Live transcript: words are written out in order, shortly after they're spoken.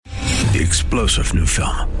The explosive new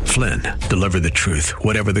film, Flynn, deliver the truth,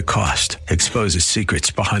 whatever the cost, exposes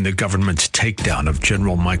secrets behind the government's takedown of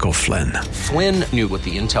General Michael Flynn. Flynn knew what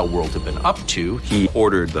the intel world had been up to. He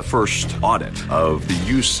ordered the first audit of the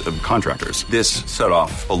use of contractors. This set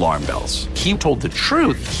off alarm bells. He told the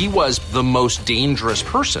truth. He was the most dangerous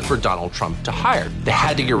person for Donald Trump to hire. They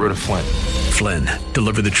had to get rid of Flynn. Flynn,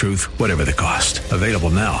 deliver the truth, whatever the cost. Available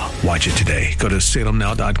now. Watch it today. Go to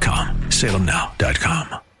salemnow.com.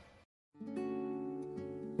 salemnow.com.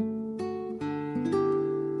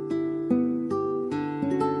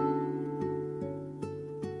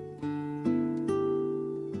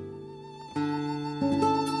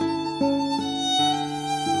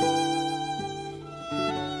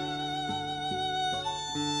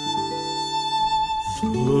 The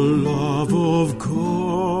love of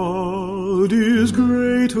God is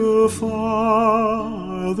greater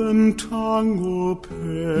far than tongue or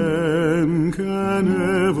pen can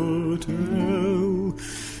ever tell.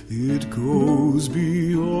 It goes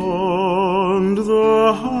beyond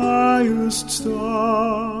the highest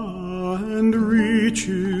star and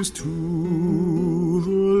reaches to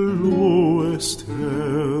the lowest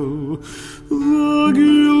hell. The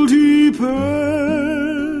guilty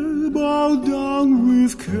pair bowed down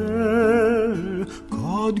with care.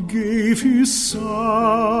 God gave his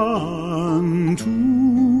Son to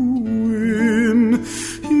win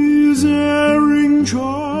his erring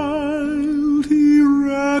child. He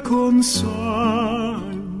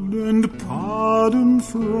reconciled and pardoned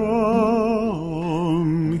from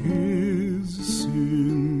his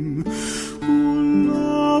sin. Oh,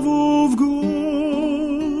 love of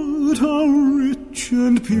God, how rich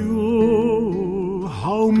and pure,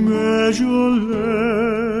 how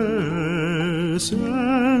measureless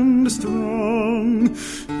and strong,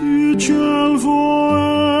 it shall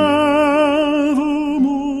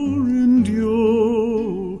forevermore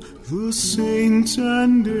endure. The saints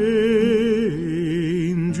and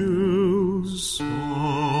angels'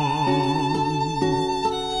 song.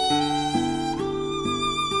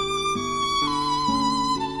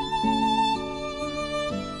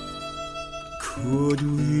 Could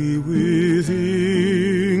we with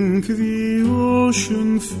ink the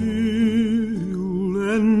ocean fill,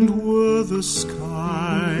 and were the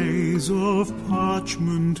skies of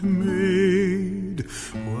parchment made,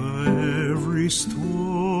 were every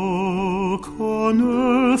stalk on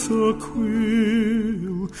earth a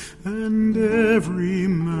quill, and every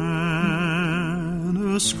man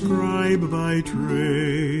a scribe by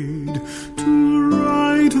trade, to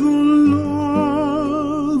write the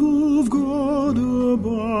love of God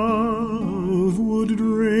above would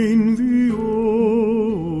drain the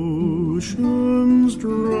oceans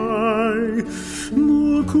dry,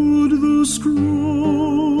 nor could the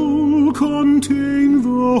scroll contain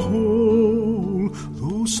the whole,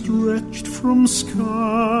 though stretched from sky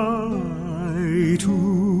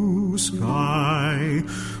to sky.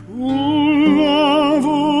 Oh, love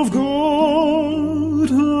of God,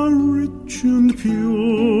 how rich and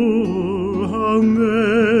pure, how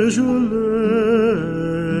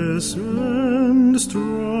measureless and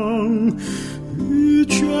strong,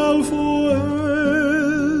 it shall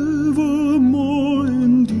forevermore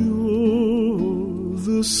endure.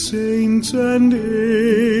 The saints and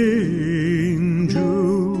angels'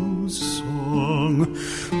 song.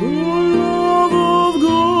 Oh, love of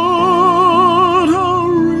God, how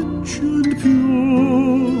rich and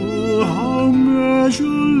pure, how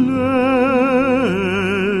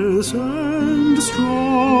measureless and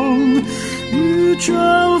strong, it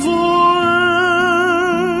shall forevermore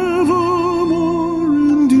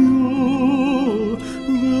endure.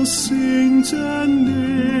 The saints and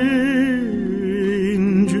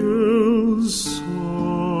angels' song.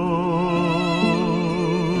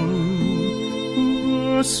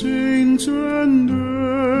 The saints and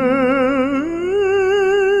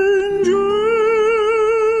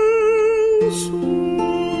angels' song.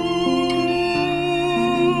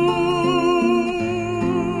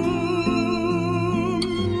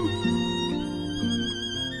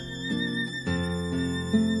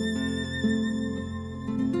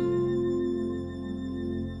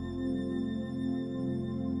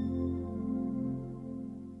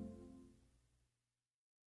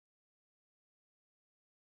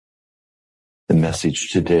 The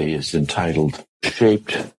message today is entitled,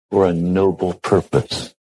 Shaped for a Noble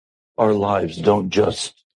Purpose. Our lives don't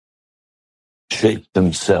just shape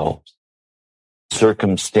themselves.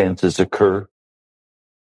 Circumstances occur,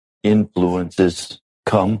 influences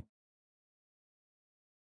come,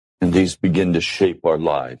 and these begin to shape our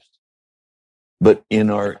lives. But in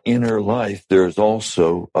our inner life, there's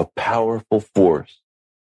also a powerful force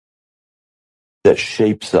that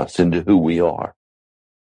shapes us into who we are.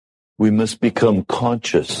 We must become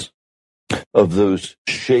conscious of those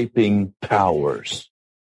shaping powers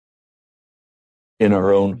in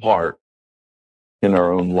our own heart, in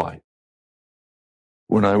our own life.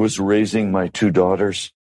 When I was raising my two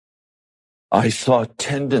daughters, I saw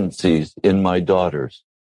tendencies in my daughters.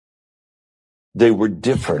 They were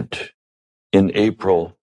different in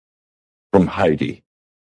April from Heidi.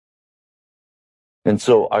 And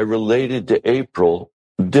so I related to April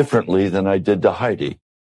differently than I did to Heidi.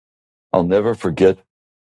 I'll never forget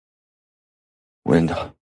when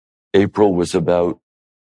April was about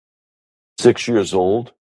 6 years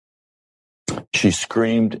old. She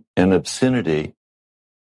screamed an obscenity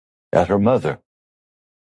at her mother.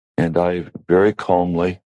 And I very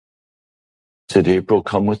calmly said, April,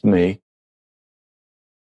 come with me.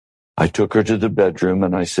 I took her to the bedroom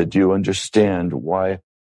and I said, do you understand why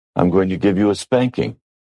I'm going to give you a spanking?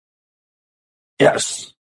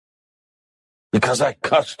 Yes. Because I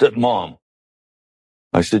cussed at Mom.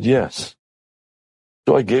 I said, yes.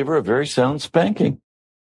 So I gave her a very sound spanking.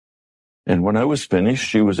 And when I was finished,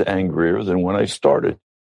 she was angrier than when I started.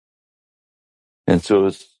 And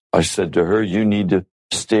so I said to her, you need to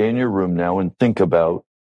stay in your room now and think about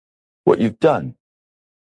what you've done.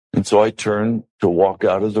 And so I turned to walk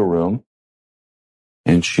out of the room,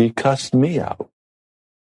 and she cussed me out.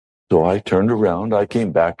 So I turned around, I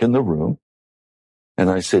came back in the room, and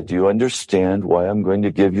I said, do you understand why I'm going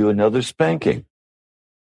to give you another spanking?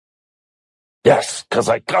 Yes, because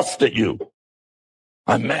I cussed at you.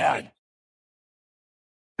 I'm mad.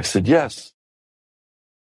 I said, yes.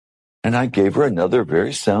 And I gave her another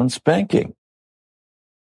very sound spanking.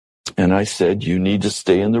 And I said, you need to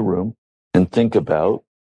stay in the room and think about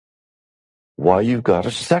why you got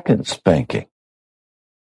a second spanking.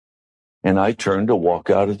 And I turned to walk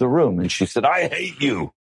out of the room, and she said, I hate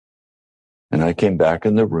you. And I came back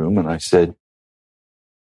in the room and I said,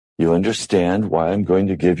 you understand why I'm going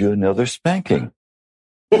to give you another spanking?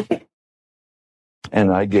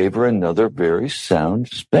 And I gave her another very sound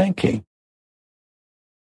spanking.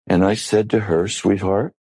 And I said to her,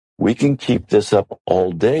 sweetheart, we can keep this up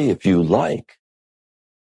all day if you like.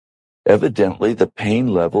 Evidently, the pain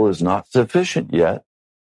level is not sufficient yet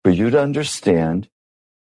for you to understand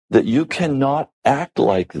that you cannot act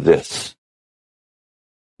like this.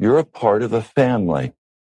 You're a part of a family.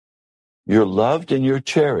 You're loved and you're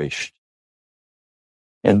cherished.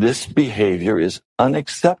 And this behavior is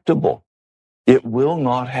unacceptable. It will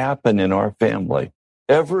not happen in our family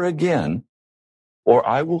ever again, or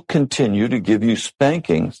I will continue to give you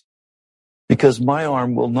spankings because my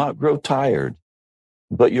arm will not grow tired,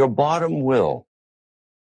 but your bottom will.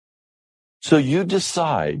 So you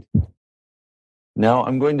decide, now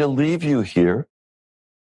I'm going to leave you here,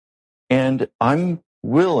 and I'm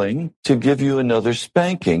willing to give you another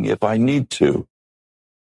spanking if I need to.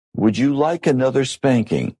 Would you like another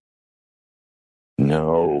spanking?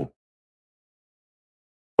 No.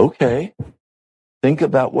 Okay. Think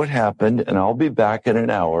about what happened, and I'll be back in an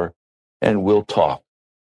hour, and we'll talk.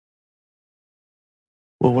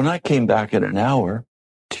 Well, when I came back in an hour,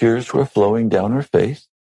 tears were flowing down her face.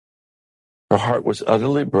 Her heart was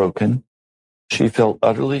utterly broken. She felt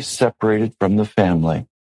utterly separated from the family.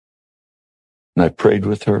 And I prayed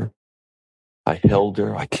with her. I held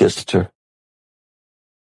her. I kissed her.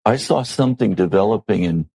 I saw something developing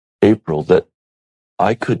in April that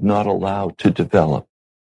I could not allow to develop.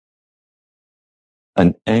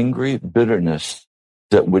 An angry bitterness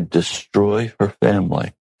that would destroy her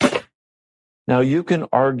family. Now, you can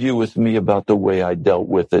argue with me about the way I dealt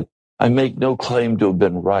with it. I make no claim to have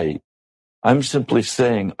been right. I'm simply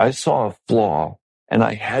saying I saw a flaw and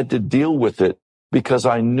I had to deal with it because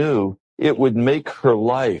I knew it would make her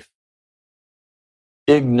life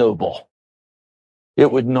ignoble.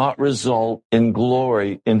 It would not result in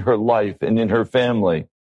glory in her life and in her family.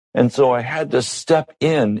 And so I had to step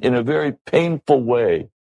in a very painful way.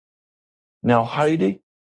 Now, Heidi,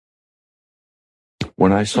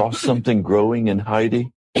 when I saw something growing in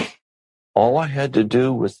Heidi, all I had to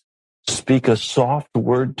do was speak a soft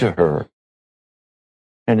word to her.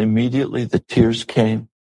 And immediately the tears came.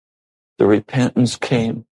 The repentance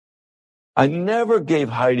came. I never gave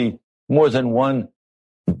Heidi more than one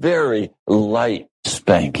very light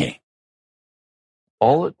spanking.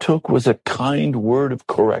 All it took was a kind word of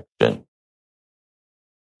correction.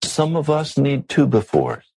 Some of us need two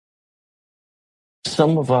befores.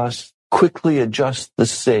 Some of us quickly adjust the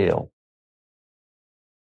sail.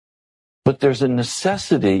 But there's a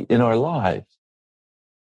necessity in our lives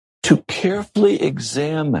to carefully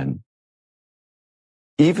examine,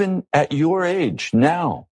 even at your age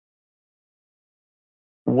now,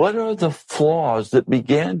 What are the flaws that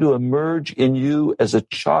began to emerge in you as a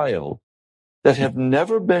child that have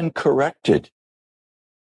never been corrected,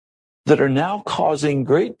 that are now causing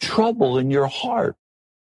great trouble in your heart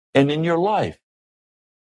and in your life?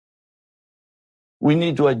 We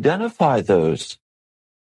need to identify those.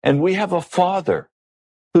 And we have a Father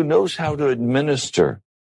who knows how to administer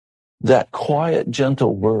that quiet,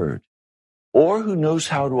 gentle word, or who knows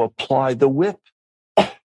how to apply the whip,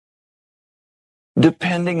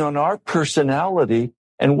 depending on our personality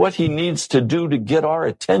and what he needs to do to get our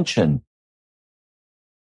attention.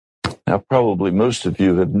 Now, probably most of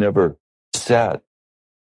you have never sat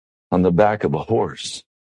on the back of a horse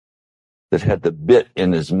that had the bit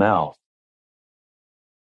in his mouth.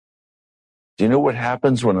 Do you know what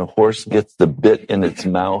happens when a horse gets the bit in its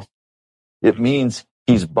mouth? It means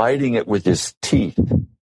he's biting it with his teeth.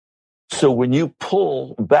 So when you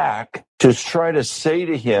pull back to try to say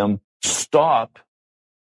to him, stop,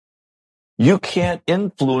 you can't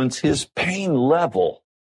influence his pain level.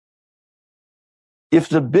 If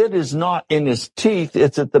the bit is not in his teeth,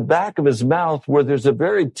 it's at the back of his mouth where there's a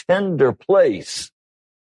very tender place.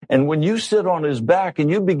 And when you sit on his back and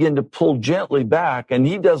you begin to pull gently back and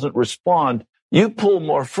he doesn't respond, you pull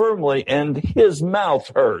more firmly and his mouth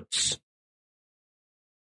hurts.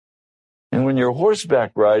 And when you're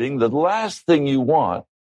horseback riding, the last thing you want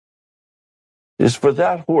is for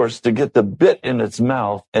that horse to get the bit in its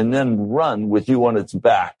mouth and then run with you on its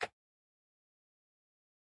back.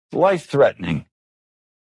 Life-threatening.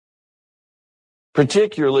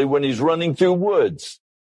 Particularly when he's running through woods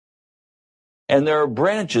and there are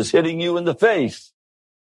branches hitting you in the face.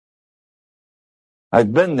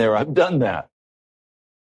 I've been there. I've done that.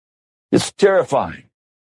 It's terrifying.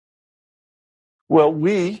 Well,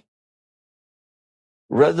 we,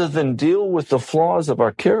 rather than deal with the flaws of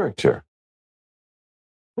our character,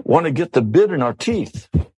 want to get the bit in our teeth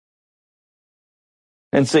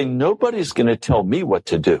and say, nobody's going to tell me what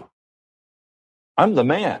to do. I'm the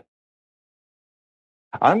man.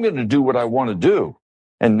 I'm going to do what I want to do.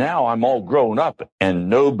 And now I'm all grown up and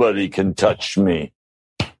nobody can touch me.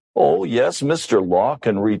 Oh, yes, Mr. Law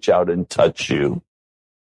can reach out and touch you.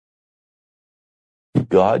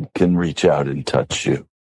 God can reach out and touch you.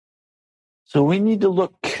 So we need to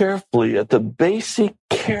look carefully at the basic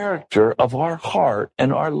character of our heart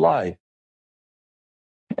and our life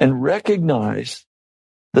and recognize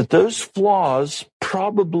that those flaws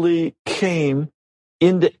probably came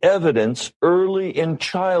into evidence early in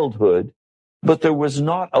childhood, but there was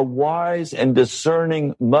not a wise and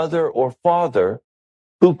discerning mother or father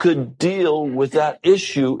who could deal with that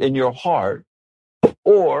issue in your heart,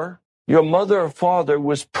 or your mother or father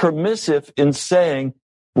was permissive in saying,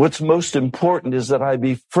 what's most important is that I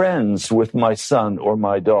be friends with my son or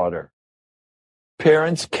my daughter.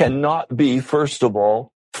 Parents cannot be, first of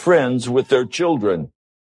all, friends with their children.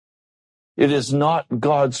 It is not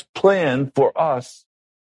God's plan for us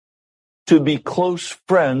to be close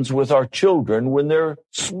friends with our children when they're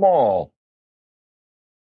small.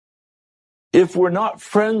 If we're not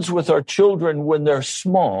friends with our children when they're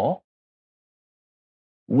small,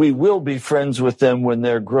 we will be friends with them when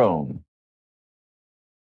they're grown.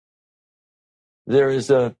 There is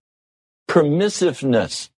a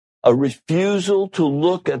permissiveness, a refusal to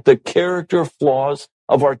look at the character flaws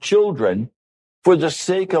of our children. For the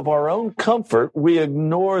sake of our own comfort, we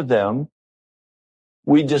ignore them,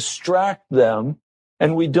 we distract them,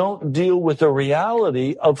 and we don't deal with the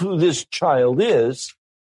reality of who this child is.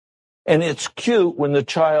 And it's cute when the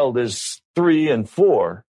child is 3 and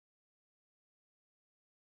 4.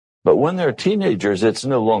 But when they're teenagers, it's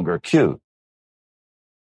no longer cute.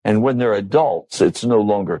 And when they're adults, it's no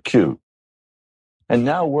longer cute. And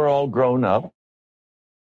now we're all grown up.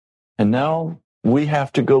 And now we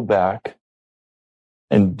have to go back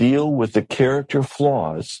and deal with the character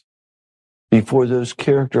flaws before those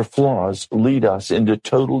character flaws lead us into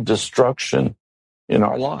total destruction in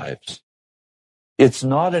our lives. It's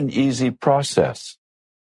not an easy process.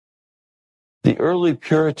 The early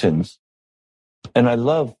Puritans, and I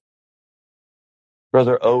love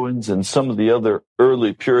Brother Owens and some of the other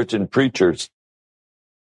early Puritan preachers.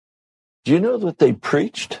 Do you know that they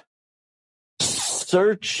preached?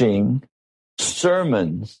 Searching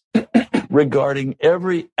sermons regarding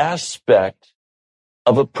every aspect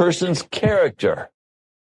of a person's character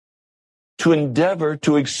to endeavor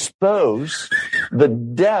to expose the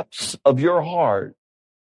depths of your heart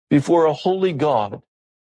before a holy God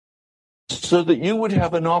so that you would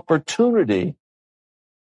have an opportunity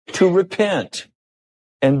to repent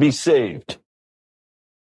and be saved.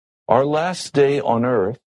 Our last day on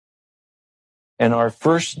earth and our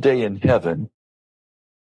first day in heaven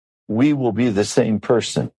we will be the same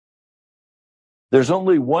person. There's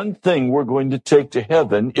only one thing we're going to take to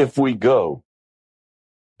heaven if we go,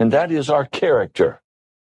 and that is our character,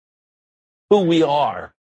 who we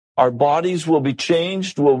are. Our bodies will be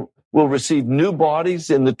changed. We'll receive new bodies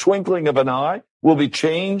in the twinkling of an eye. We'll be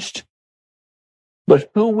changed.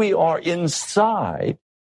 But who we are inside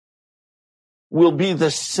will be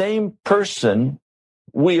the same person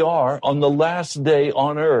we are on the last day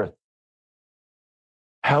on earth.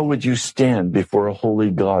 How would you stand before a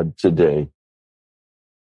holy God today?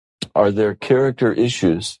 Are there character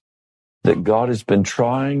issues that God has been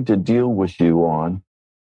trying to deal with you on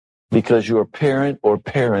because your parent or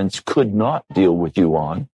parents could not deal with you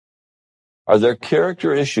on? Are there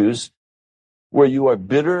character issues where you are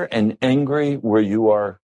bitter and angry, where you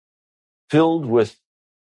are filled with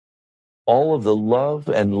all of the love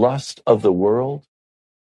and lust of the world?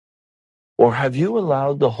 Or have you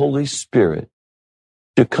allowed the Holy Spirit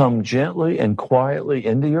to come gently and quietly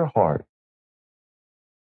into your heart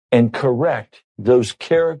and correct those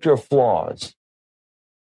character flaws?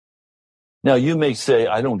 Now, you may say,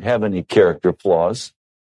 I don't have any character flaws.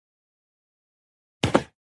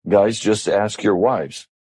 Guys, just ask your wives.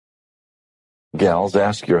 Gals,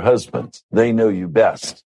 ask your husbands. They know you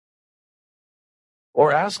best.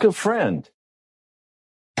 Or ask a friend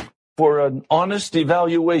for an honest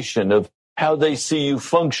evaluation of how they see you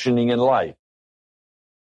functioning in life.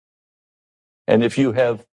 And if you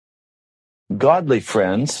have godly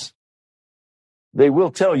friends, they will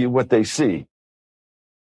tell you what they see,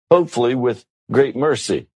 hopefully with great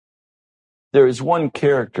mercy. There is one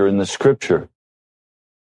character in the scripture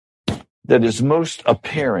that is most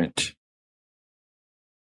apparent.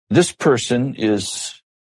 This person is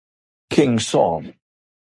King Saul.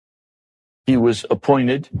 He was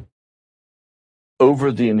appointed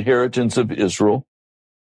over the inheritance of Israel.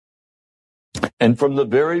 And from the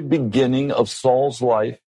very beginning of Saul's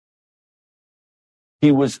life,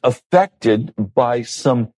 he was affected by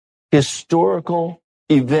some historical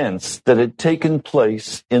events that had taken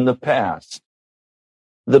place in the past.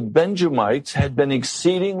 The Benjamites had been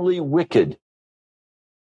exceedingly wicked.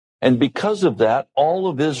 And because of that, all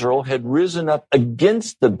of Israel had risen up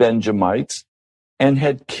against the Benjamites and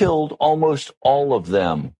had killed almost all of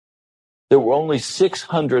them. There were only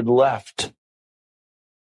 600 left.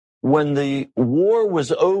 When the war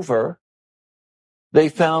was over, they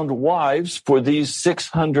found wives for these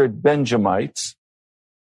 600 Benjamites,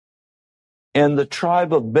 and the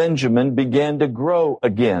tribe of Benjamin began to grow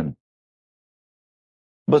again.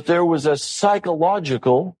 But there was a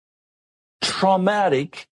psychological,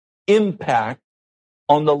 traumatic impact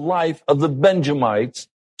on the life of the Benjamites,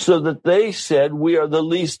 so that they said, we are the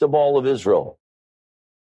least of all of Israel.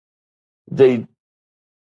 They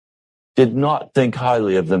did not think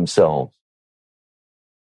highly of themselves.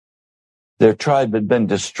 Their tribe had been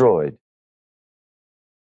destroyed.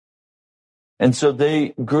 And so they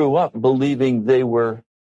grew up believing they were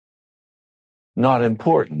not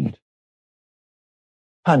important,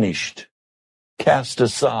 punished, cast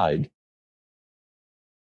aside.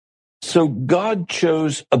 So God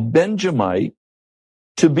chose a Benjamite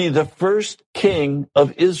to be the first king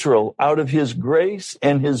of Israel out of his grace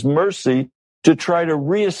and his mercy to try to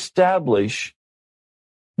reestablish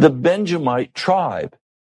the Benjamite tribe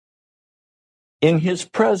in his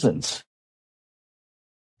presence.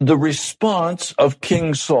 The response of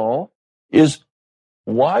King Saul is,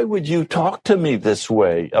 why would you talk to me this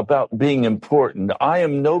way about being important? I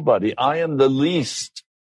am nobody. I am the least.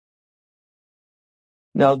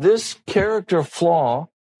 Now, this character flaw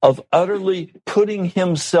of utterly putting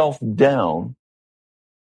himself down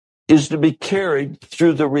is to be carried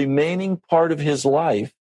through the remaining part of his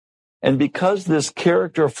life. And because this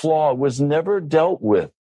character flaw was never dealt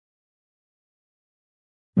with,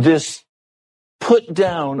 this put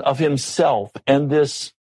down of himself and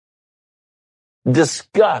this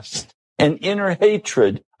disgust and inner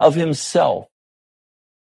hatred of himself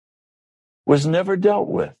was never dealt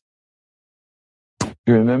with.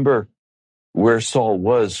 You remember where Saul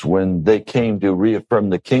was when they came to reaffirm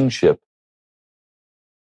the kingship,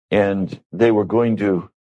 and they were going to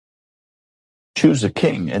choose a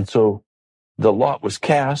king. And so the lot was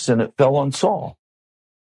cast and it fell on Saul.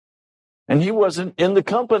 And he wasn't in the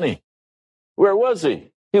company. Where was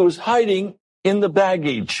he? He was hiding in the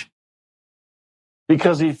baggage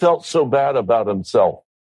because he felt so bad about himself.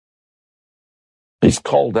 He's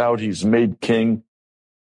called out, he's made king.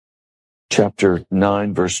 Chapter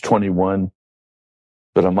 9, verse 21.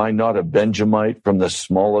 But am I not a Benjamite from the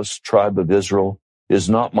smallest tribe of Israel? Is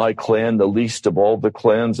not my clan the least of all the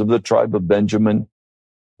clans of the tribe of Benjamin?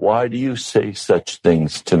 Why do you say such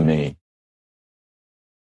things to me?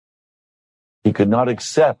 He could not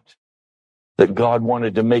accept that God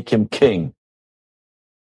wanted to make him king.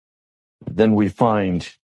 Then we find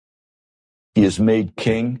he is made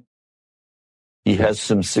king. He has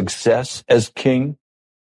some success as king.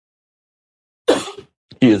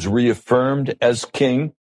 He is reaffirmed as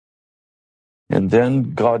king. And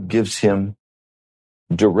then God gives him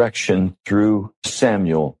direction through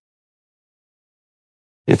Samuel.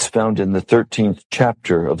 It's found in the 13th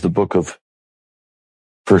chapter of the book of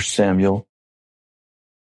 1 Samuel.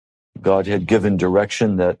 God had given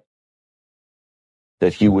direction that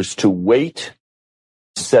he was to wait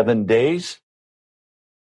 7 days,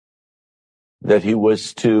 that he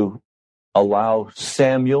was to allow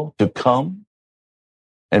Samuel to come.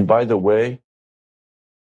 And by the way,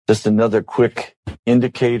 just another quick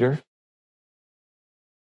indicator,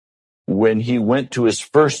 when he went to his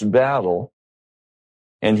first battle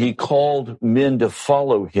and he called men to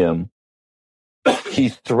follow him, he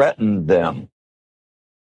threatened them,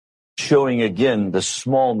 showing again the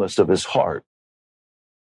smallness of his heart.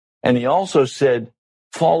 And he also said,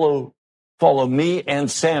 follow me and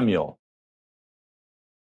Samuel.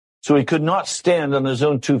 So he could not stand on his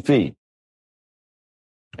own 2 feet.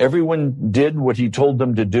 Everyone did what he told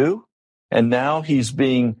them to do, and now he's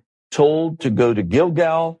being told to go to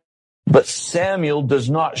Gilgal, but Samuel does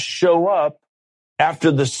not show up after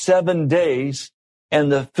the 7 days, and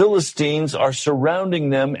the Philistines are surrounding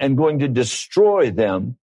them and going to destroy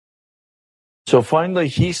them. So finally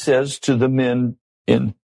he says to the men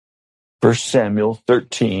in 1 Samuel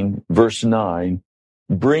 13, verse 9,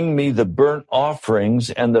 bring me the burnt offerings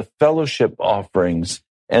and the fellowship offerings.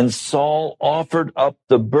 And Saul offered up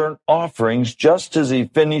the burnt offerings. Just as he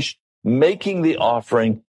finished making the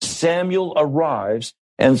offering, Samuel arrives,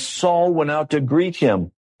 and Saul went out to greet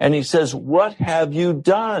him. And he says, what have you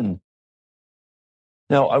done?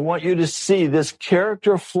 Now, I want you to see this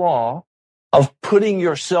character flaw of putting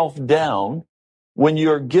yourself down. When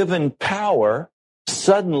you're given power,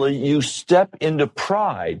 suddenly you step into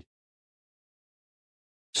pride.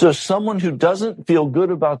 So someone who doesn't feel good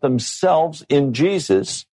about themselves in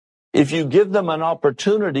Jesus, if you give them an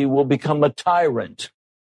opportunity, will become a tyrant.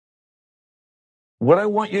 What I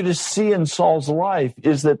want you to see in Saul's life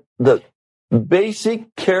is that the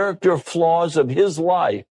basic character flaws of his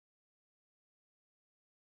life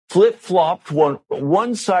flip-flopped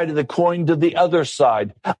one side of the coin to the other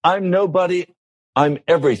side. I'm nobody, I'm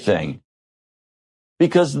everything.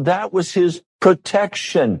 Because that was his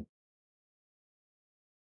protection.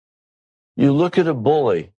 You look at a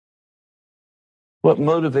bully. What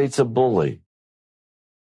motivates a bully?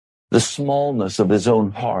 The smallness of his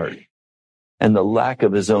own heart and the lack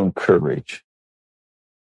of his own courage.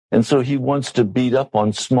 And so he wants to beat up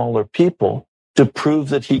on smaller people to prove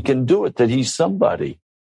that he can do it, that he's somebody.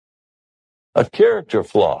 A character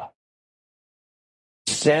flaw.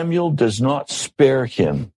 Samuel does not spare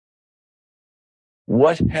him.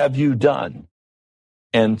 What have you done?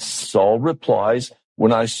 And Saul replies,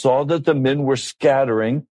 when I saw that the men were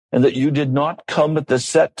scattering and that you did not come at the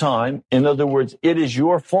set time, in other words, it is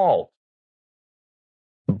your fault.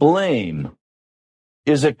 Blame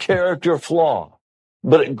is a character flaw,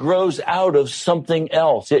 but it grows out of something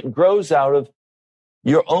else. It grows out of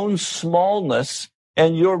your own smallness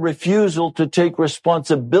and your refusal to take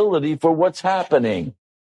responsibility for what's happening.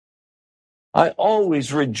 I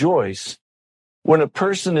always rejoice when a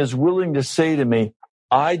person is willing to say to me,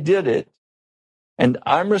 I did it, and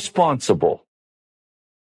I'm responsible,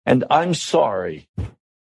 and I'm sorry.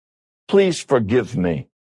 Please forgive me.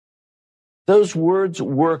 Those words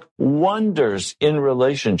work wonders in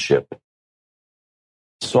relationship.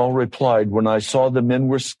 Saul replied, when I saw the men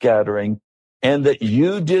were scattering, and that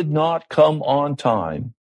you did not come on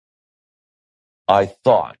time, I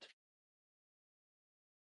thought.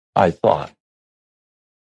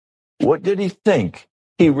 What did he think?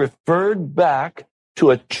 He referred back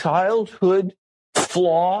to a childhood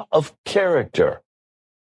flaw of character.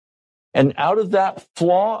 And out of that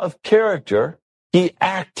flaw of character, he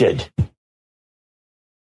acted.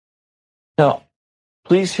 Now,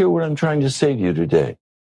 please hear what I'm trying to say to you today.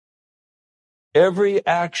 Every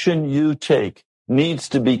action you take needs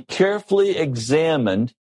to be carefully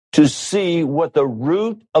examined to see what the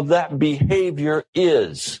root of that behavior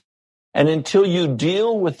is. And until you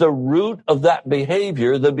deal with the root of that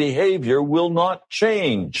behavior, the behavior will not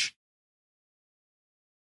change.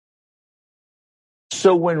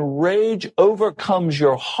 So when rage overcomes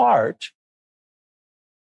your heart,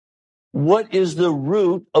 what is the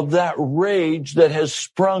root of that rage that has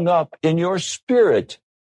sprung up in your spirit?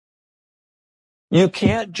 You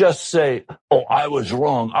can't just say, oh, I was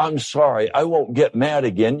wrong. I'm sorry. I won't get mad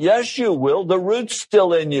again. Yes, you will. The root's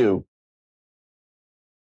still in you.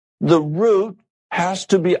 The root has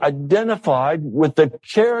to be identified with the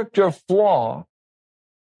character flaw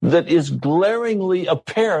that is glaringly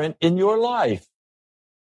apparent in your life.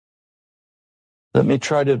 Let me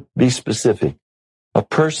try to be specific. A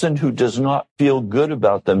person who does not feel good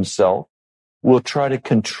about themselves will try to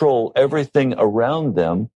control everything around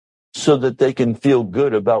them so that they can feel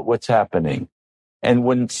good about what's happening. And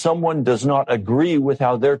when someone does not agree with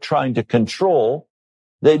how they're trying to control,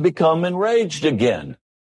 they become enraged again.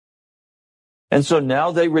 And so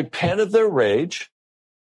now they repent of their rage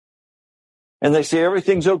and they say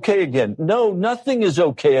everything's okay again. No, nothing is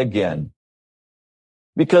okay again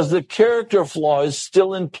because the character flaw is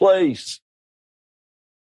still in place.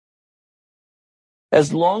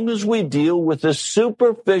 As long as we deal with the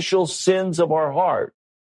superficial sins of our heart,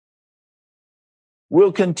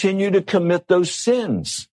 we'll continue to commit those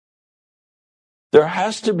sins. There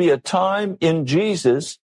has to be a time in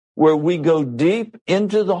Jesus where we go deep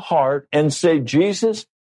into the heart and say, Jesus,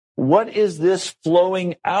 what is this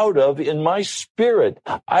flowing out of in my spirit?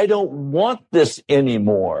 I don't want this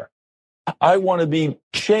anymore. I want to be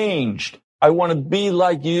changed. I want to be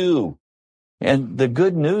like you. And the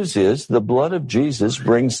good news is the blood of Jesus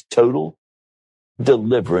brings total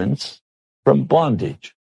deliverance from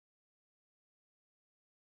bondage.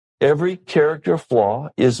 Every character flaw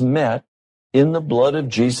is met in the blood of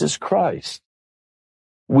Jesus Christ.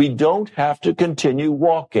 We don't have to continue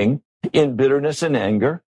walking in bitterness and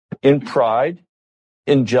anger, in pride,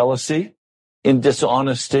 in jealousy, in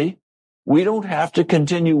dishonesty. We don't have to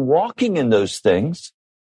continue walking in those things.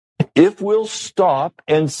 If we'll stop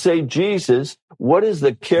and say, Jesus, what is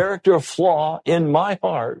the character flaw in my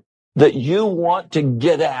heart that you want to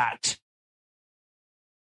get at?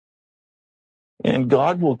 And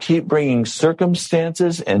God will keep bringing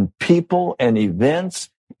circumstances and people and events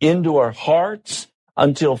into our hearts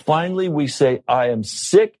until finally we say, I am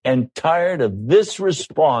sick and tired of this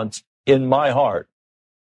response in my heart.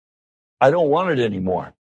 I don't want it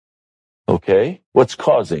anymore. Okay, what's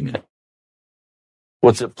causing it?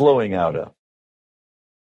 What's it flowing out of?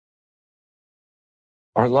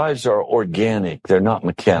 Our lives are organic. They're not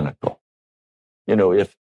mechanical. You know,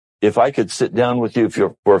 if I could sit down with you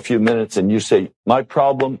for a few minutes and you say, my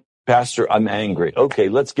problem, Pastor, I'm angry. Okay,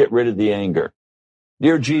 let's get rid of the anger.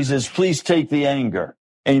 Dear Jesus, please take the anger.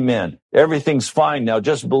 Amen. Everything's fine now.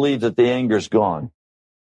 Just believe that the anger's gone.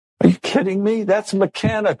 Are you kidding me? That's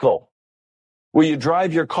mechanical. Where you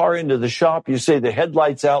drive your car into the shop, you say the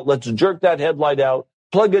headlight's out. Let's jerk that headlight out.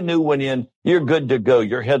 Plug a new one in. You're good to go.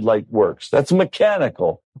 Your headlight works. That's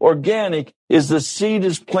mechanical. Organic is the seed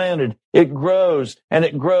is planted. It grows and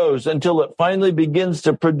it grows until it finally begins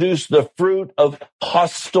to produce the fruit of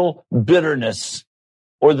hostile bitterness.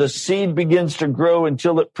 Or the seed begins to grow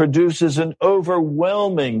until it produces an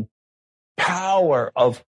overwhelming power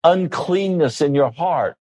of uncleanness in your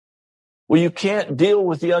heart. Well, you can't deal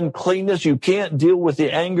with the uncleanness. You can't deal with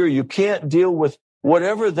the anger. You can't deal with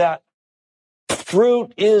whatever that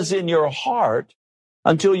fruit is in your heart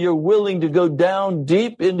until you're willing to go down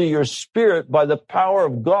deep into your spirit by the power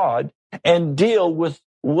of God and deal with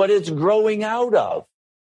what it's growing out of.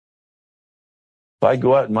 If I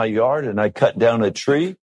go out in my yard and I cut down a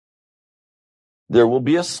tree, there will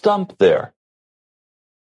be a stump there.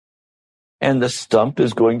 And the stump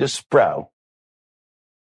is going to sprout.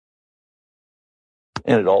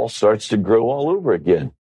 And it all starts to grow all over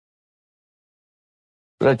again.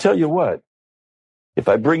 But I tell you what, if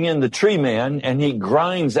I bring in the tree man and he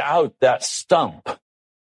grinds out that stump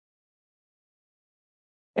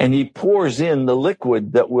and he pours in the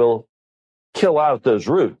liquid that will kill out those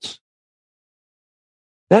roots,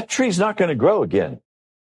 that tree's not going to grow again.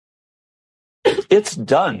 It's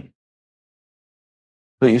done.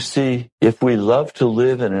 But you see, if we love to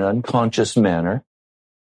live in an unconscious manner,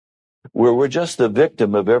 where we're just the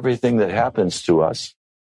victim of everything that happens to us,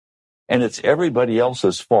 and it's everybody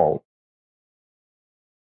else's fault,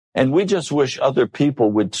 and we just wish other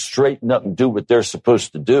people would straighten up and do what they're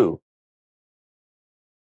supposed to do,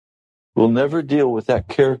 we'll never deal with that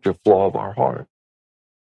character flaw of our heart.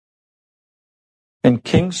 And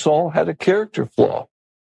King Saul had a character flaw.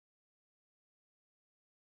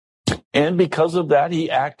 And because of that,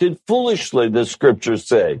 he acted foolishly, the scriptures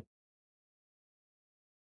say.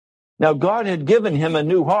 Now, God had given him a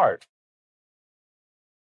new heart.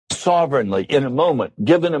 Sovereignly, in a moment,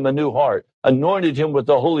 given him a new heart, anointed him with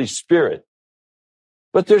the Holy Spirit.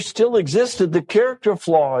 But there still existed the character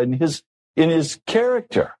flaw in his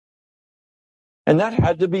character. And that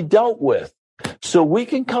had to be dealt with. So we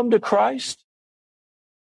can come to Christ.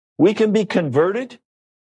 We can be converted.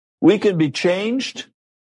 We can be changed.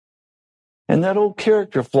 And that old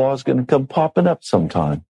character flaw is going to come popping up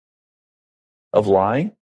sometime. of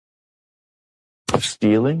lying, of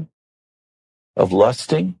stealing, of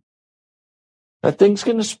lusting, that thing's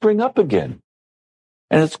going to spring up again.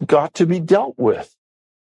 And it's got to be dealt with.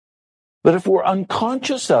 But if we're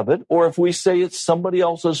unconscious of it, or if we say it's somebody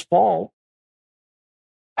else's fault,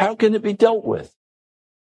 how can it be dealt with?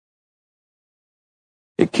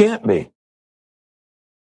 It can't be.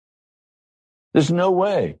 There's no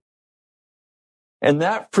way. And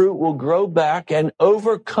that fruit will grow back and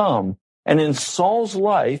overcome. And in Saul's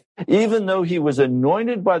life, even though he was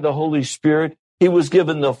anointed by the Holy Spirit, he was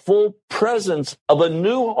given the full presence of a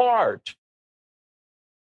new heart.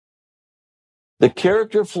 The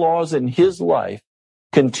character flaws in his life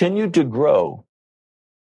continued to grow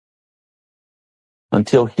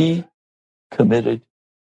until he committed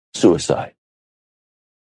suicide.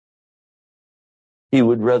 He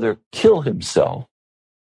would rather kill himself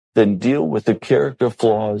than deal with the character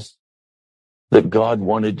flaws that God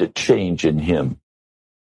wanted to change in him.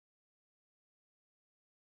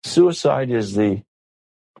 Suicide is the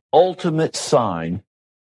ultimate sign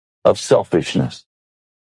of selfishness.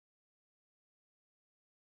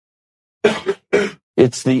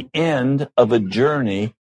 It's the end of a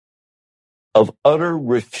journey of utter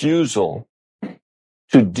refusal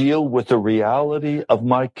to deal with the reality of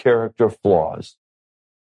my character flaws.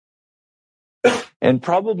 And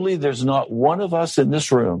probably there's not one of us in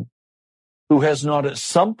this room who has not at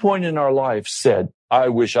some point in our life said, I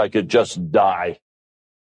wish I could just die.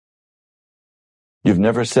 You've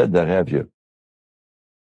never said that, have you?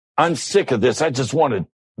 I'm sick of this. I just want to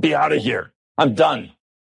be out of here. I'm done.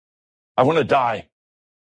 I want to die.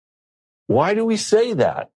 Why do we say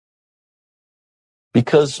that?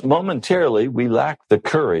 Because momentarily we lack the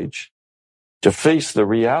courage to face the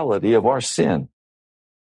reality of our sin.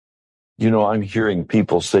 You know, I'm hearing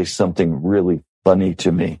people say something really funny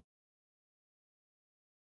to me.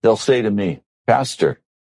 They'll say to me, Pastor,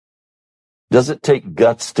 does it take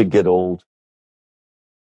guts to get old?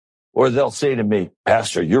 Or they'll say to me,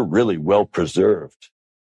 Pastor, you're really well preserved.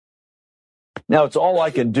 Now, it's all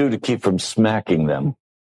I can do to keep from smacking them.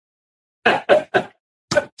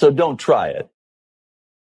 So don't try it.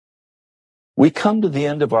 We come to the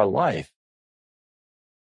end of our life.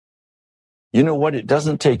 You know what? It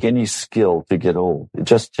doesn't take any skill to get old. It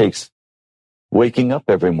just takes waking up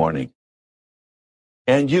every morning.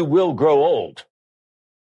 And you will grow old.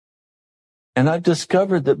 And I've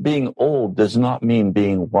discovered that being old does not mean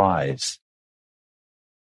being wise.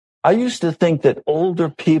 I used to think that older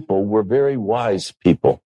people were very wise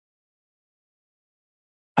people.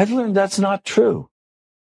 I've learned that's not true.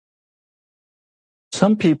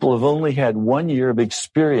 Some people have only had 1 year of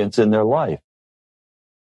experience in their life.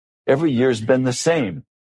 Every year's been the same.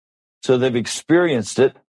 So they've experienced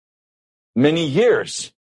it many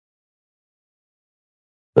years,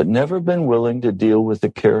 but never been willing to deal with the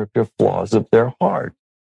character flaws of their heart.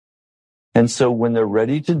 And so when they're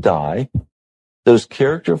ready to die, those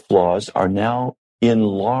character flaws are now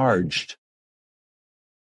enlarged.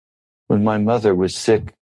 When my mother was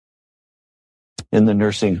sick in the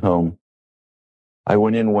nursing home, I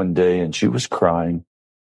went in one day and she was crying.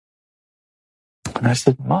 And I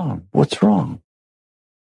said, Mom, what's wrong?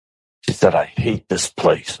 She said, I hate this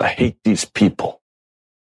place. I hate these people.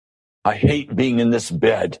 I hate being in this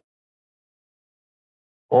bed.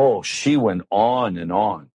 Oh, she went on and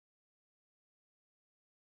on.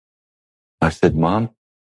 I said, Mom,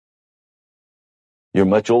 you're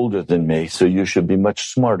much older than me, so you should be much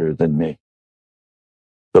smarter than me.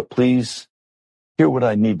 But please hear what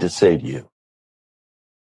I need to say to you.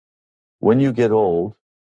 When you get old,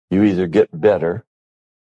 you either get better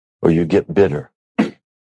or you get bitter.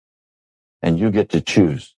 And you get to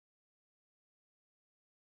choose.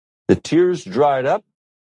 The tears dried up.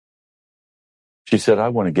 She said, I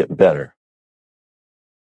want to get better.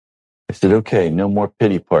 I said, okay, no more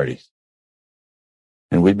pity parties.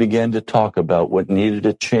 And we began to talk about what needed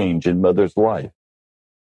to change in Mother's life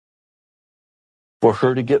for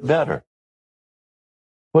her to get better.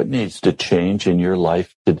 What needs to change in your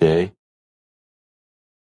life today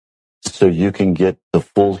so you can get the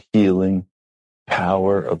full healing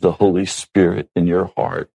power of the Holy Spirit in your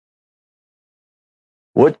heart?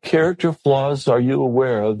 What character flaws are you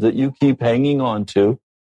aware of that you keep hanging on to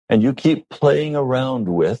and you keep playing around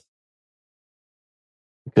with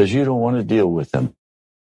because you don't want to deal with them?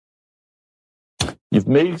 You've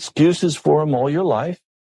made excuses for them all your life.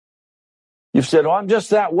 You've said, oh, I'm just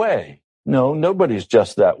that way. No, nobody's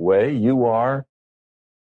just that way. You are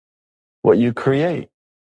what you create.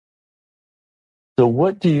 So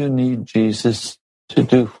what do you need Jesus to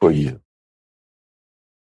do for you?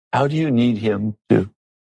 How do you need him to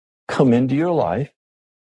come into your life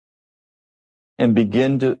and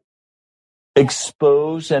begin to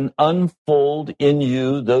expose and unfold in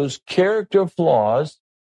you those character flaws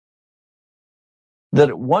that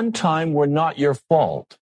at one time were not your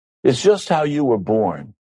fault. It's just how you were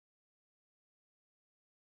born.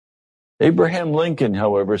 Abraham Lincoln,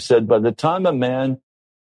 however, said by the time a man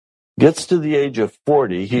gets to the age of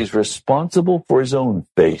 40, he's responsible for his own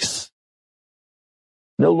face.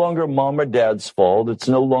 No longer mom or dad's fault. It's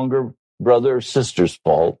no longer brother or sister's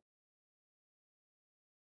fault.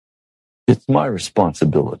 It's my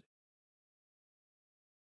responsibility.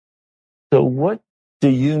 So what do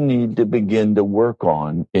you need to begin to work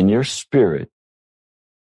on in your spirit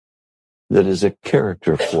that is a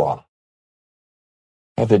character flaw?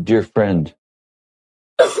 I have a dear friend,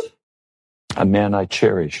 a man I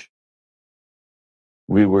cherish.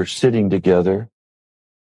 We were sitting together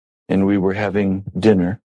and we were having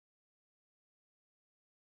dinner,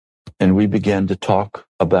 and we began to talk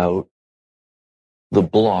about the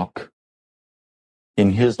block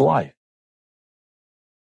in his life.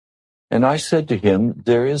 And I said to him,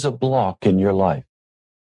 there is a block in your life,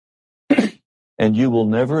 and you will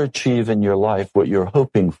never achieve in your life what you're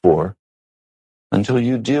hoping for until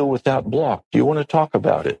you deal with that block. Do you want to talk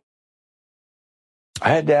about it? I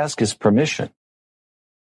had to ask his permission.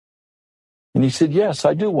 And he said, yes,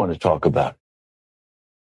 I do want to talk about it.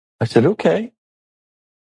 I said, okay.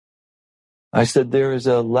 I said, there is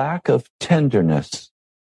a lack of tenderness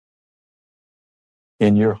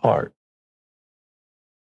in your heart.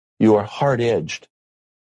 You are hard-edged.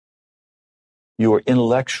 You are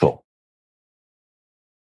intellectual.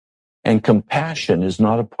 And compassion is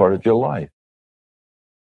not a part of your life.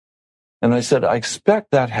 And I said, I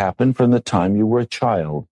expect that happened from the time you were a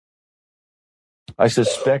child. I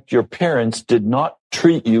suspect your parents did not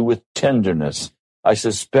treat you with tenderness. I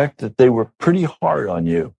suspect that they were pretty hard on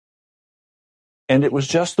you. And it was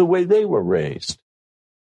just the way they were raised.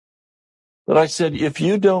 But I said, if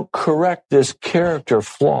you don't correct this character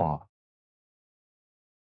flaw,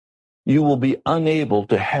 you will be unable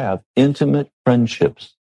to have intimate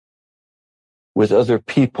friendships with other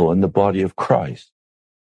people in the body of Christ.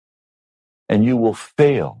 And you will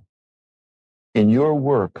fail in your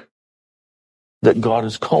work that God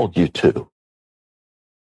has called you to.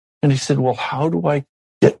 And he said, well, how do I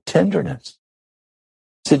get tenderness?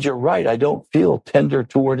 I said, you're right. I don't feel tender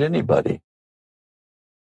toward anybody.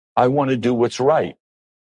 I want to do what's right.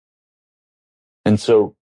 And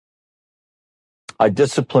so I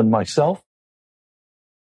discipline myself,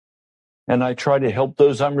 and I try to help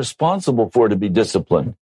those I'm responsible for to be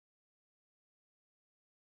disciplined.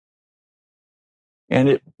 And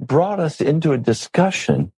it brought us into a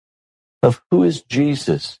discussion of who is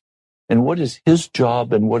Jesus and what is his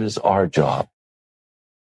job and what is our job.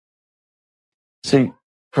 See,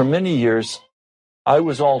 for many years, I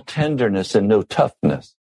was all tenderness and no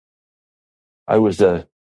toughness. I was a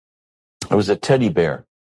teddy bear.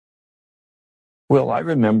 Well, I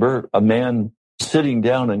remember a man sitting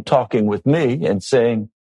down and talking with me and saying,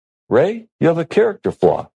 Ray, you have a character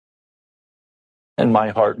flaw. And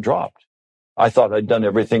my heart dropped. I thought I'd done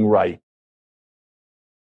everything right.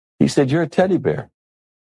 He said, you're a teddy bear.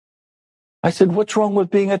 I said, what's wrong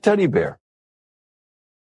with being a teddy bear?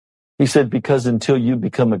 He said, because until you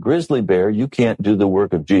become a grizzly bear, you can't do the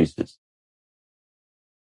work of Jesus.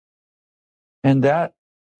 And that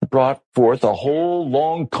brought forth a whole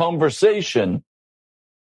long conversation.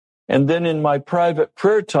 And then in my private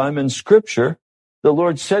prayer time in Scripture, the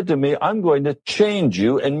Lord said to me, I'm going to change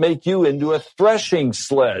you and make you into a threshing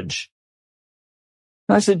sledge.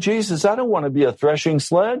 And I said, Jesus, I don't want to be a threshing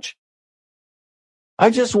sledge. I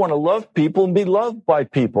just want to love people and be loved by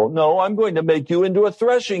people. No, I'm going to make you into a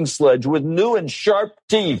threshing sledge with new and sharp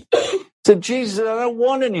teeth. I said, Jesus, I don't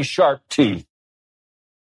want any sharp teeth.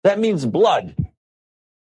 That means blood.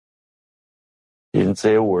 He didn't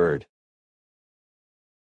say a word.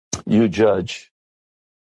 You judge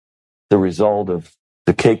the result of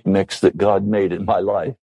the cake mix that God made in my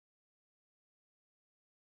life.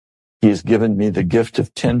 He has given me the gift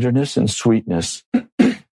of tenderness and sweetness,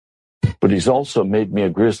 but he's also made me a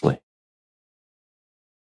grizzly,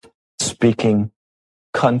 speaking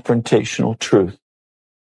confrontational truth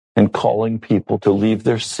and calling people to leave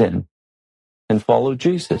their sin and follow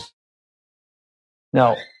Jesus.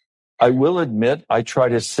 Now, I will admit, I try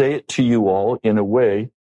to say it to you all in a way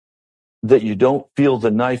that you don't feel the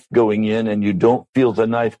knife going in and you don't feel the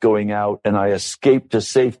knife going out, and I escape to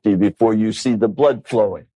safety before you see the blood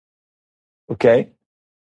flowing. Okay?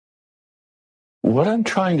 What I'm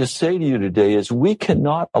trying to say to you today is we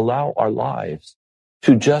cannot allow our lives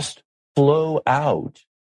to just flow out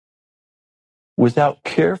without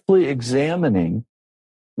carefully examining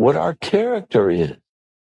what our character is.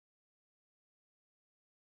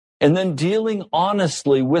 And then dealing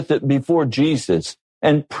honestly with it before Jesus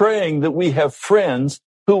and praying that we have friends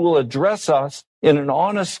who will address us in an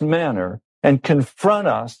honest manner and confront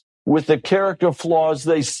us with the character flaws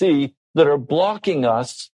they see that are blocking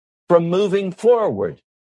us from moving forward.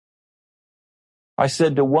 I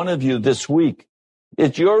said to one of you this week,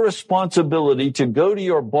 it's your responsibility to go to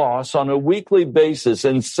your boss on a weekly basis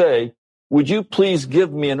and say, would you please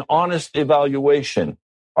give me an honest evaluation?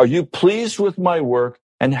 Are you pleased with my work,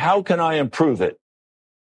 and how can I improve it?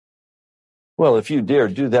 Well, if you dare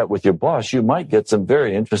do that with your boss, you might get some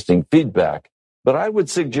very interesting feedback. But I would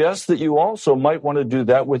suggest that you also might want to do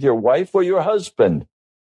that with your wife or your husband.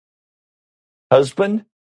 Husband,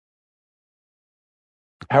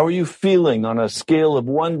 how are you feeling on a scale of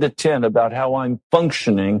 1 to 10 about how I'm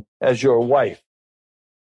functioning as your wife?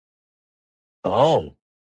 Oh,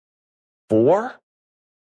 4?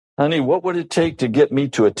 Honey, what would it take to get me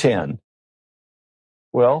to a 10?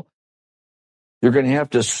 Well, you're going to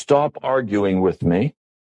have to stop arguing with me.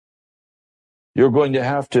 You're going to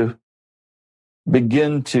have to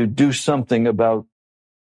begin to do something about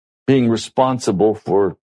being responsible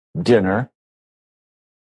for dinner.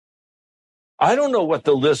 I don't know what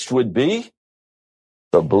the list would be,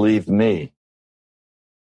 but believe me,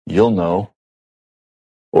 you'll know.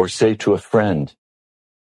 Or say to a friend,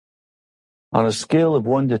 on a scale of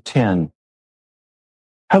 1 to 10,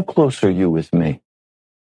 how close are you with me?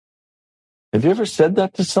 Have you ever said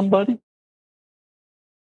that to somebody?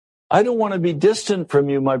 I don't want to be distant from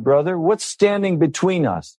you, my brother. What's standing between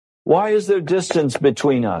us? Why is there distance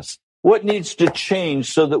between us? What needs to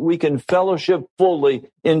change so that we can fellowship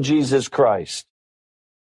fully in Jesus Christ?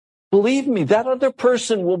 Believe me, that other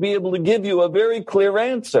person will be able to give you a very clear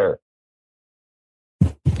answer.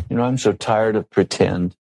 You know, I'm so tired of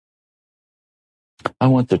pretend. I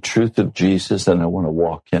want the truth of Jesus, and I want to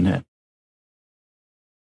walk in it.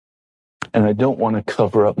 And I don't want to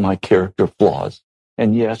cover up my character flaws.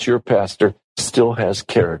 And yes, your pastor still has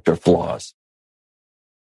character flaws.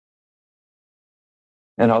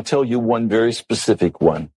 And I'll tell you one very specific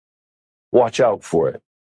one. Watch out for it.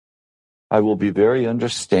 I will be very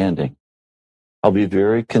understanding. I'll be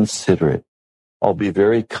very considerate. I'll be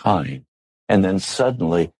very kind. And then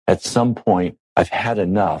suddenly, at some point, I've had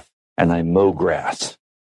enough and I mow grass.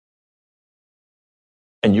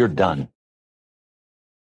 And you're done.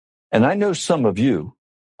 And I know some of you,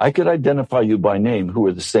 I could identify you by name who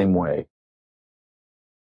are the same way.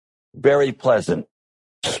 Very pleasant.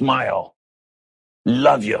 Smile.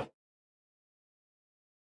 Love you.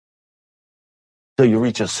 Till you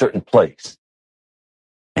reach a certain place.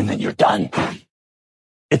 And then you're done.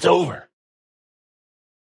 It's over.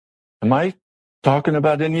 Am I talking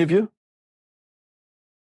about any of you?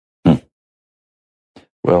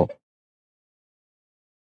 Well,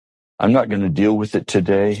 I'm not going to deal with it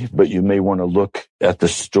today, but you may want to look at the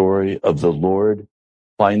story of the Lord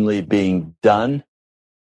finally being done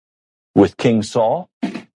with King Saul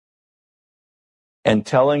and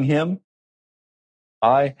telling him,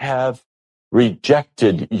 I have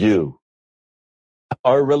rejected you.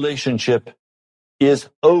 Our relationship is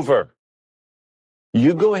over.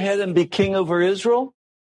 You go ahead and be king over Israel.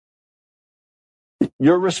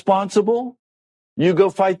 You're responsible. You go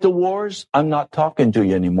fight the wars. I'm not talking to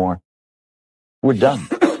you anymore. We're done.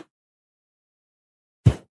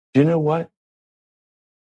 Do you know what?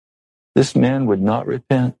 This man would not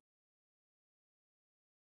repent.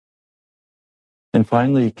 And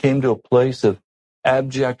finally, he came to a place of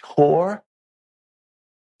abject horror.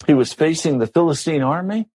 He was facing the Philistine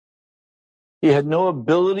army. He had no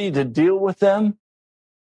ability to deal with them.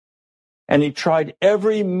 And he tried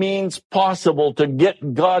every means possible to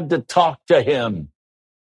get God to talk to him.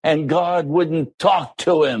 And God wouldn't talk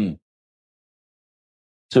to him.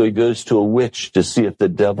 So he goes to a witch to see if the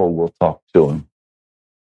devil will talk to him.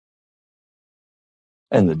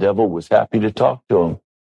 And the devil was happy to talk to him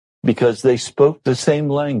because they spoke the same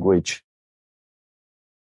language.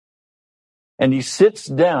 And he sits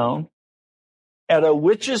down at a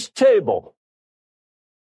witch's table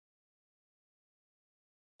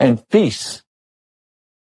and feasts.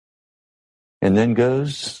 And then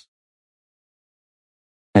goes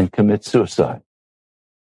and commits suicide.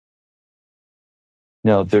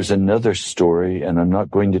 Now, there's another story, and I'm not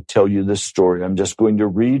going to tell you this story. I'm just going to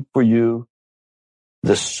read for you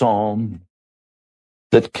the psalm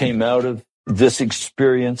that came out of this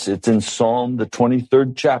experience. It's in Psalm, the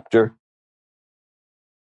 23rd chapter.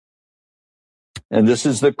 And this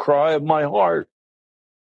is the cry of my heart.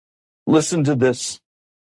 Listen to this.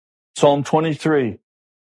 Psalm 23.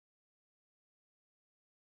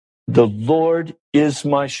 The Lord is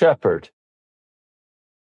my shepherd.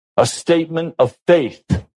 A statement of faith.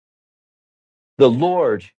 The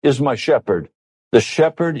Lord is my shepherd. The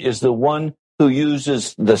shepherd is the one who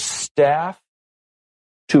uses the staff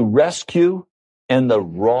to rescue and the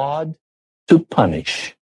rod to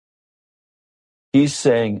punish. He's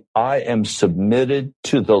saying, I am submitted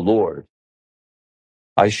to the Lord.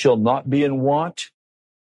 I shall not be in want.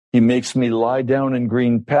 He makes me lie down in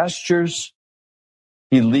green pastures.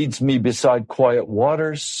 He leads me beside quiet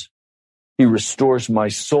waters. He restores my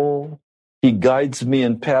soul. He guides me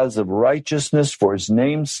in paths of righteousness for his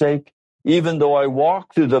name's sake. Even though I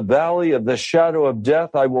walk through the valley of the shadow of death,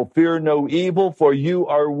 I will fear no evil, for you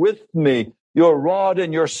are with me. Your rod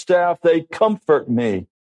and your staff, they comfort me.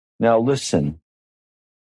 Now listen.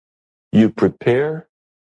 You prepare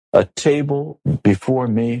a table before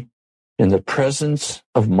me in the presence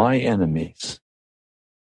of my enemies.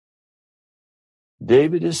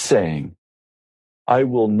 David is saying, I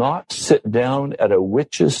will not sit down at a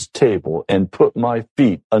witch's table and put my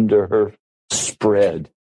feet under her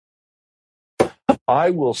spread.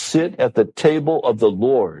 I will sit at the table of the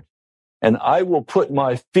Lord, and I will put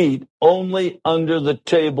my feet only under the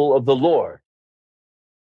table of the Lord.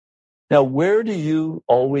 Now, where do you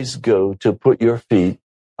always go to put your feet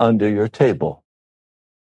under your table?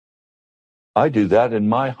 I do that in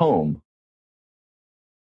my home.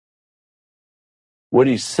 What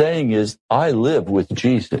he's saying is, I live with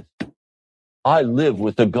Jesus. I live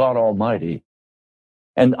with the God Almighty.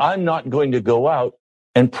 And I'm not going to go out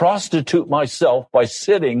and prostitute myself by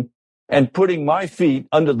sitting and putting my feet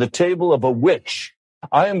under the table of a witch.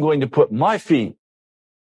 I am going to put my feet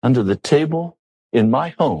under the table in my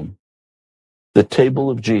home, the table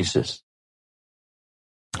of Jesus.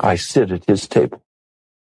 I sit at his table.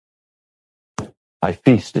 I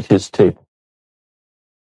feast at his table.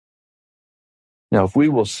 Now, if we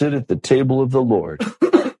will sit at the table of the Lord,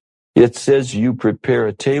 it says, you prepare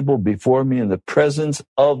a table before me in the presence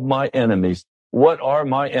of my enemies. What are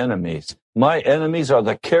my enemies? My enemies are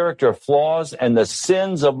the character flaws and the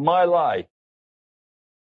sins of my life.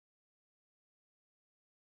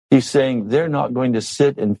 He's saying they're not going to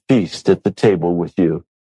sit and feast at the table with you.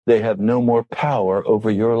 They have no more power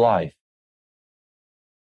over your life.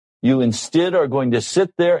 You instead are going to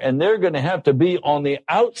sit there, and they're going to have to be on the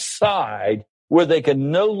outside where they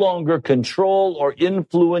can no longer control or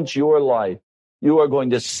influence your life. You are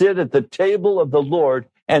going to sit at the table of the Lord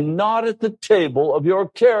and not at the table of your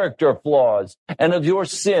character flaws and of your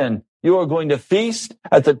sin. You are going to feast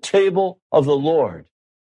at the table of the Lord.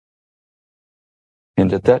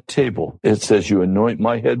 And at that table, it says, you anoint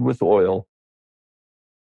my head with oil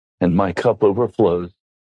and my cup overflows.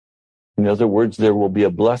 In other words, there will be a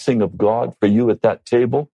blessing of God for you at that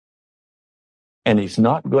table. And he's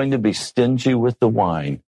not going to be stingy with the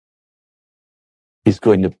wine. He's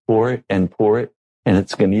going to pour it, and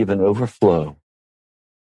it's going to even overflow.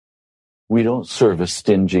 We don't serve a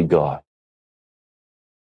stingy God.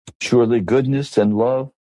 Surely goodness and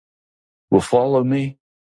love will follow me.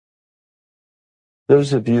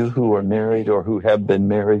 Those of you who are married or who have been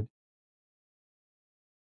married,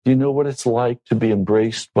 do you know what it's like to be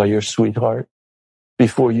embraced by your sweetheart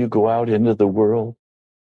before you go out into the world?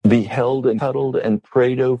 Be held and cuddled and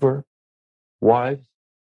prayed over. Wives,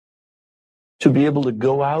 to be able to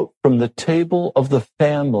go out from the table of the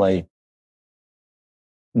family,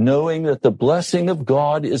 knowing that the blessing of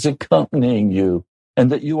God is accompanying you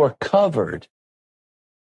and that you are covered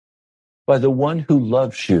by the one who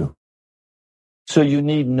loves you. So you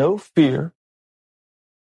need no fear.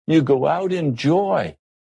 You go out in joy,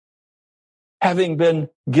 having been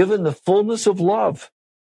given the fullness of love.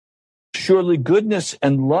 Surely goodness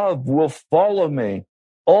and love will follow me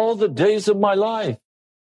all the days of my life.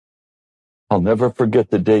 I'll never forget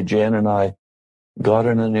the day Jan and I got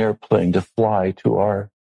on an airplane to fly to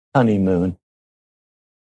our honeymoon.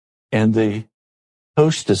 And the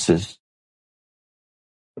hostesses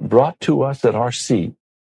brought to us at our seat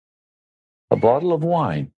a bottle of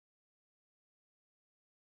wine.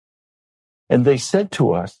 And they said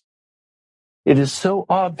to us, it is so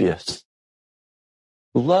obvious.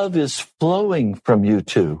 Love is flowing from you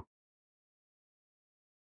two.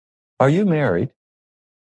 Are you married?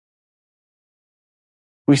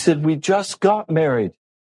 We said, we just got married.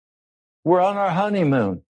 We're on our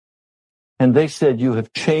honeymoon. And they said, you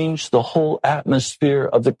have changed the whole atmosphere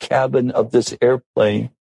of the cabin of this airplane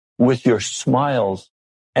with your smiles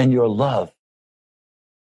and your love.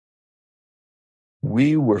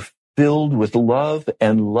 We were filled with love,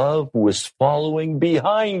 and love was following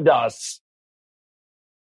behind us.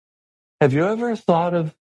 Have you ever thought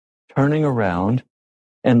of turning around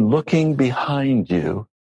and looking behind you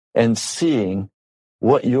and seeing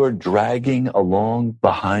what you're dragging along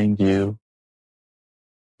behind you?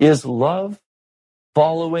 Is love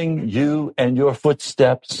following you and your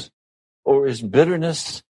footsteps? Or is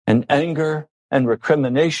bitterness and anger and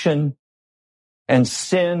recrimination and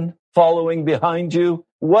sin following behind you?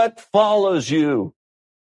 What follows you?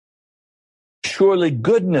 Surely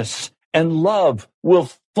goodness and love will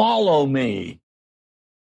follow me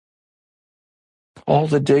all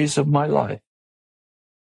the days of my life.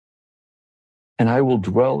 And I will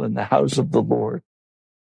dwell in the house of the Lord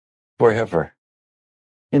forever.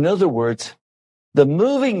 In other words, the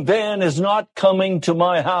moving van is not coming to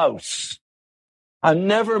my house. I'm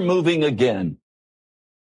never moving again.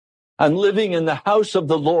 I'm living in the house of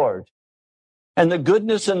the Lord. And the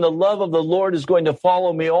goodness and the love of the Lord is going to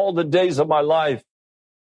follow me all the days of my life.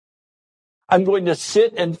 I'm going to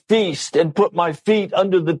sit and feast and put my feet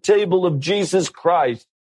under the table of Jesus Christ.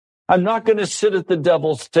 I'm not going to sit at the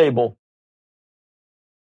devil's table.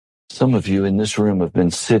 Some of you in this room have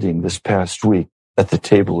been sitting this past week at the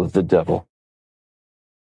table of the devil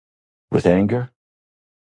with anger,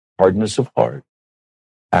 hardness of heart,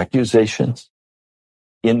 accusations,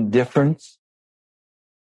 indifference,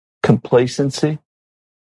 complacency,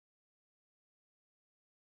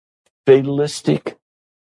 fatalistic,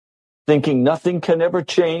 thinking nothing can ever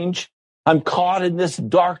change. I'm caught in this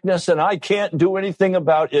darkness and I can't do anything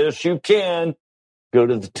about it. Yes, you can. Go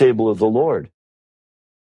to the table of the Lord.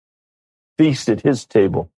 Feast at his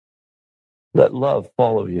table. Let love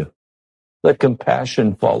follow you. Let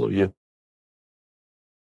compassion follow you.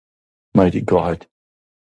 Mighty God,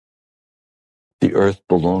 the earth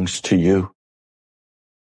belongs to you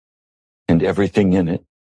and everything in it,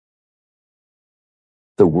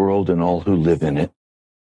 the world and all who live in it.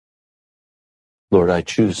 Lord, I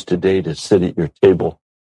choose today to sit at your table.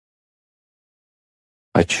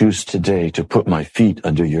 I choose today to put my feet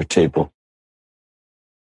under your table.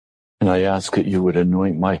 And I ask that you would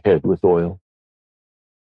anoint my head with oil.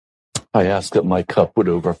 I ask that my cup would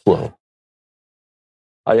overflow.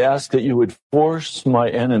 I ask that you would force my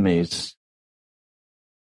enemies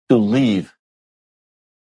to leave.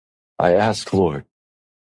 I ask, Lord,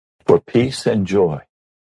 for peace and joy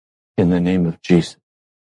in the name of Jesus.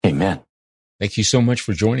 Amen. Thank you so much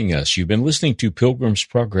for joining us. You've been listening to Pilgrim's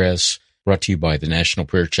Progress, brought to you by the National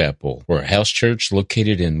Prayer Chapel. We're a house church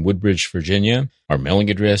located in Woodbridge, Virginia. Our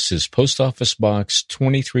mailing address is Post Office Box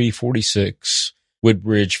 2346,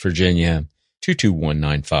 Woodbridge, Virginia,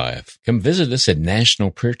 22195. Come visit us at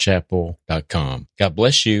nationalprayerchapel.com. God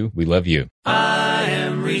bless you. We love you. I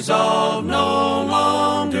am resolved no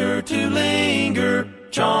longer to linger,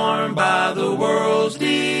 charmed by the world's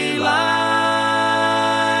delight.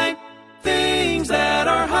 Things that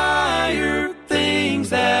are higher,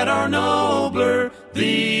 things that are nobler,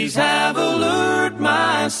 these have allured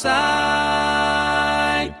my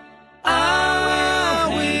sight.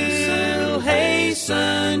 I will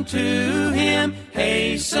hasten to him,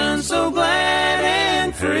 hasten so glad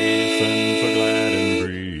and free.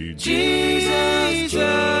 Jesus,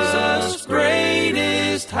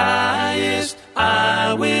 greatest, highest,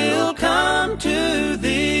 I will come to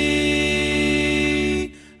thee.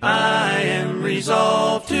 I am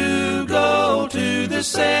resolved to go to the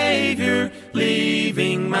Savior,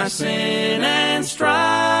 leaving my sin and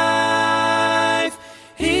strife.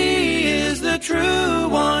 He is the true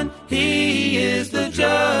one, he is the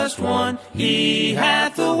just one, he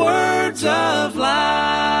hath the words of life.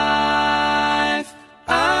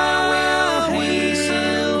 I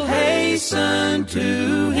will hasten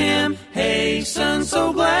to him, hasten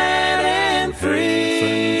so glad and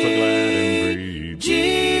free.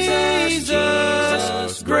 Jesus,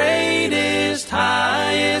 greatest,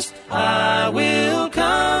 highest, I will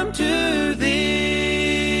come to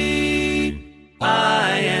thee.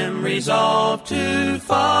 I am resolved to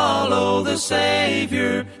follow the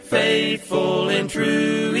Savior, faithful and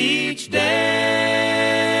true each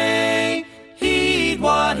day. Heed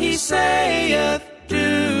what he saith,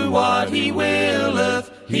 do what he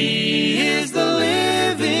willeth, he is the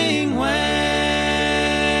living way.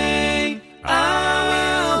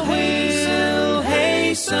 I will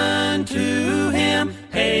hasten to him,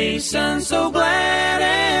 hasten so glad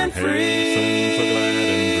and free.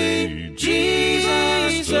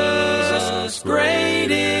 Jesus,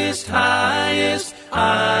 greatest, highest,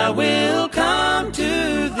 I will come to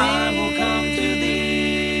thee. I will come to thee.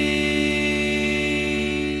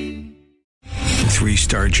 3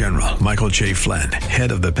 three-star general Michael J. Flynn,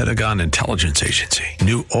 head of the Pentagon Intelligence Agency,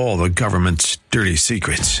 knew all the government's dirty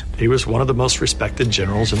secrets. He was one of the most respected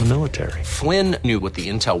generals in the military. Flynn knew what the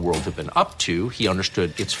intel world had been up to. He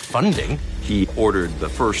understood its funding. He ordered the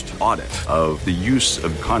first audit of the use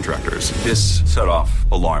of contractors. This set off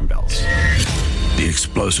alarm bells. The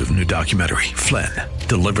explosive new documentary, Flynn,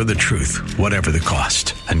 Deliver the Truth, Whatever the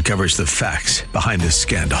Cost, uncovers the facts behind this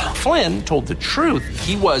scandal. Flynn told the truth.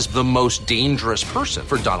 He was the most dangerous person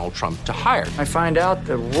for Donald Trump to hire. I find out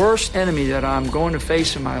the worst enemy that I'm going to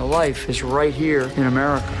face in my life is right here in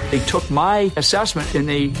America. They took my assessment and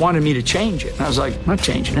they wanted me to change it. And I was like, I'm not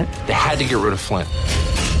changing it. They had to get rid of Flynn.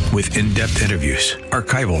 With in-depth interviews,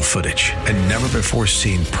 archival footage, and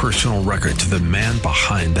never-before-seen personal records of the man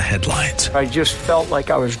behind the headlines. I just felt like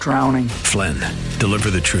I was drowning. Flynn, Deliver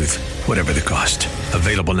the Truth, Whatever the Cost.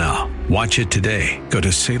 Available now. Watch it today. Go to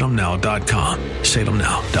salemnow.com.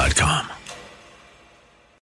 salemnow.com.